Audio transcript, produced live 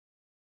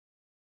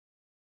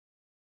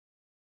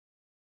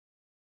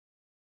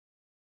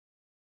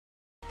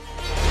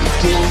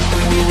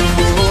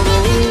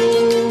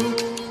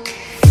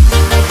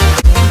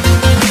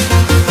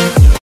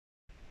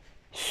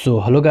So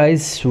hello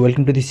guys,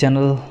 welcome to this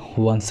channel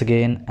once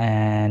again,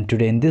 and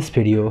today in this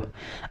video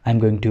I'm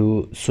going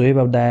to show you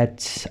about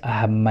that I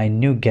have my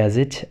new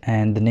gadget,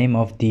 and the name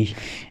of the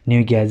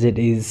new gadget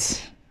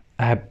is,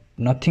 I have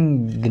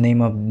nothing the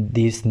name of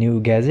this new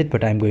gadget,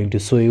 but I'm going to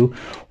show you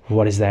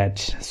what is that.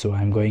 So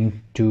I'm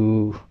going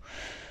to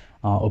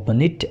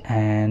open it,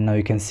 and now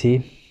you can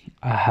see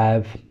I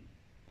have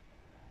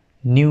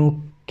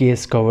new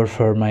case cover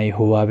for my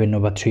Huawei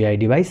Nova 3i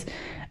device,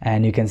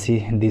 and you can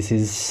see this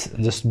is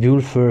just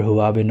built for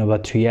Huawei Nova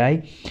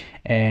 3i.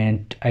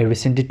 And I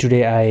recently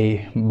today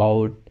I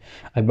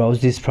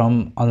browsed this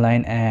from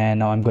online, and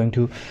now I'm going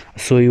to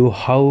show you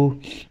how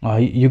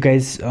you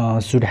guys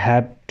should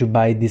have to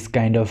buy this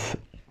kind of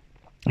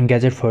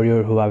gadget for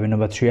your Huawei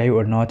Nova 3i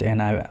or not.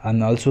 And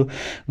I'm also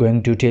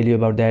going to tell you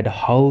about that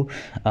how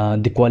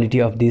the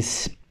quality of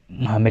this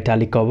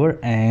metallic cover,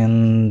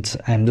 and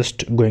I'm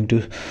just going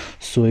to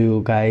show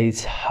you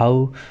guys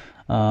how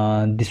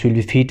this will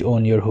be fit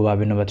on your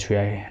Huawei Nova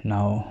 3i.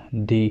 Now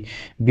the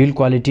build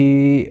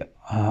quality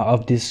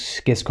of this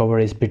case cover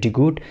is pretty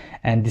good,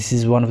 and this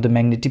is one of the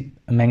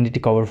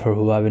magnetic cover for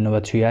Huawei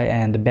Nova 3i,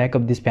 and the back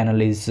of this panel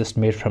is just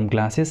made from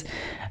glasses,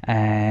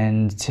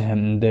 and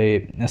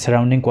the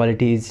surrounding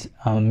quality is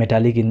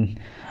metallic in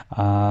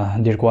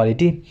their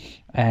quality.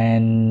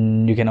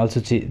 And you can also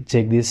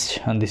check this,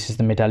 and this is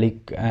the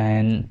metallic,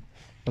 and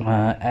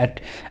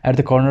at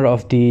the corner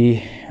of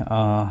the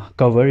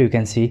cover you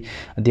can see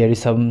there is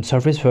some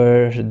surface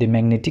for the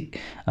magnetic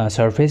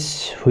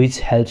surface, which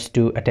helps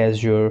to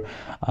attach your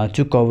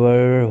to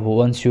cover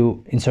once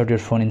you insert your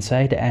phone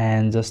inside,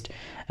 and just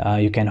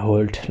you can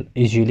hold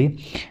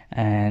easily.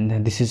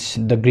 And this is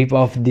the grip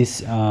of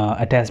this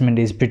attachment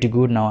is pretty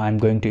good. Now I'm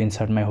going to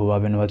insert my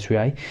Huawei Nova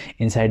 3i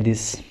inside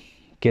this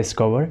case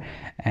cover,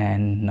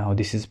 and now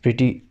this is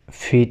pretty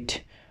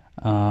fit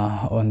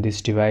on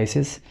this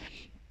device.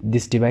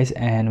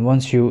 And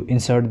once you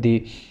insert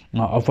the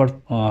upper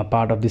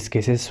part of this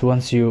cases,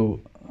 once you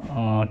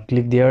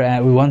click there,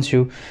 and once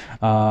you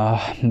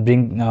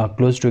bring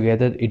close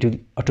together, it will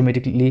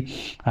automatically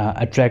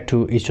attract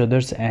to each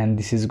other's, and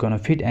this is gonna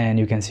fit. And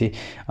you can see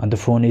the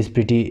phone is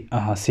pretty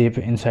safe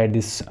inside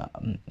this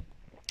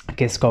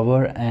case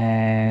cover.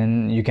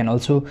 And you can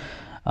also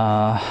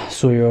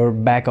show your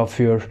back of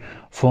your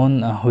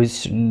phone,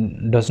 which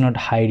does not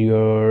hide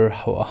your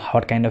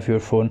what kind of your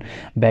phone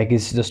back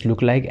is just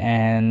look like.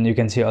 And you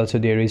can see also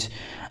there is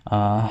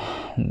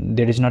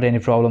not any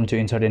problem to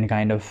insert any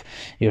kind of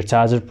your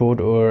charger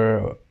port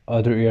or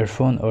other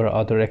earphone or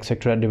other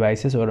etc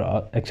devices or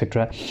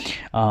etc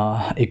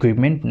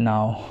equipment.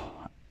 Now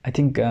I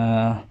think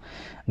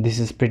this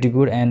is pretty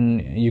good,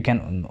 and you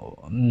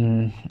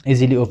can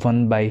easily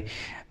open by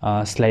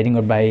sliding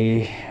or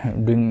by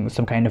doing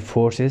some kind of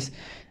forces.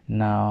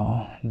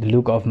 Now the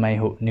look of my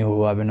new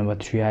Huawei Nova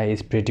 3i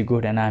is pretty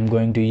good, and I'm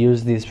going to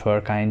use this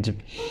for kind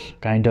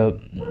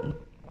of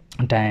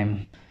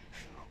time.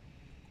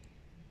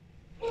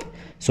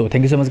 So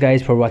thank you so much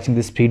guys for watching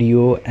this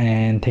video,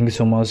 and thank you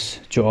so much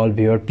to all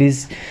viewers.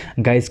 Please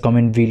guys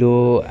comment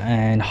below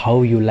and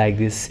how you like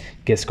this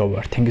case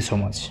cover. Thank you so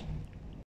much.